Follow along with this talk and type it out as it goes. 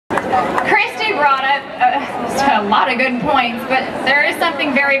Christy brought up a lot of good points, but there is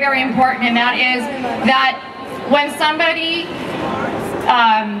something very, very important, and that is that when somebody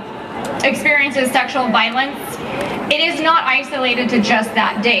experiences sexual violence, it is not isolated to just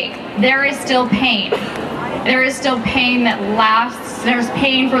that day. There is still pain. There is still pain that lasts. There's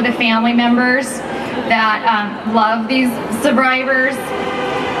pain for the family members that love these survivors.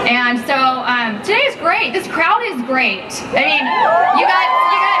 And so today is great. This crowd is great. I mean, yeah.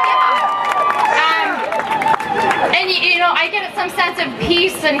 And you know, I get some sense of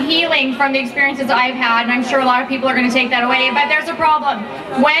peace and healing from the experiences I've had, and I'm sure a lot of people are going to take that away, but there's a problem.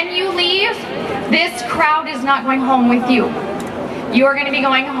 When you leave, this crowd is not going home with you. You are going to be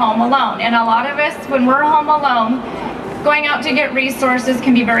going home alone. And a lot of us, when we're home alone, going out to get resources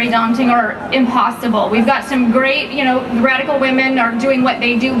can be very daunting or impossible. We've got some great, you know, radical women are doing what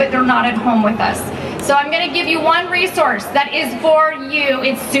they do, but they're not at home with us. So I'm going to give you one resource that is for you.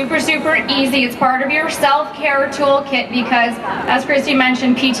 It's super, super easy. It's part of your self-care toolkit because, as Christy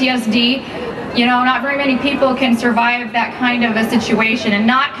mentioned, PTSD, you know, not very many people can survive that kind of a situation and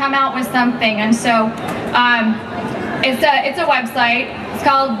not come out with something. And so it's a website. It's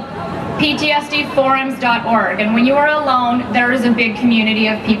called PTSDforums.org, and when you are alone, there is a big community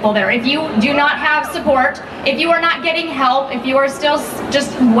of people there. If you do not have support, if you are not getting help, if you are still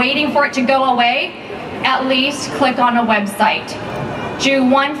just waiting for it to go away, at least click on a website. Do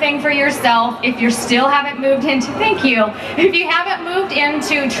one thing for yourself. If you still haven't moved into, thank you, if you haven't moved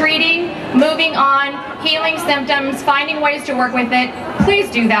into treating, moving on, healing symptoms, finding ways to work with it, please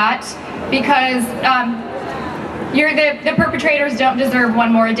do that, because the perpetrators don't deserve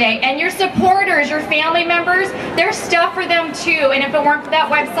one more day. And your supporters, your family members, there's stuff for them too. And if it weren't for that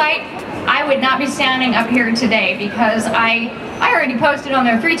website, I would not be standing up here today because I already posted on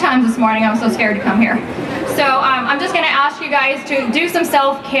there 3 times this morning. I was so scared to come here. So I'm just going to ask you guys to do some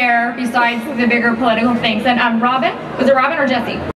self-care besides the bigger political things. And Robin, was it Robin or Jesse?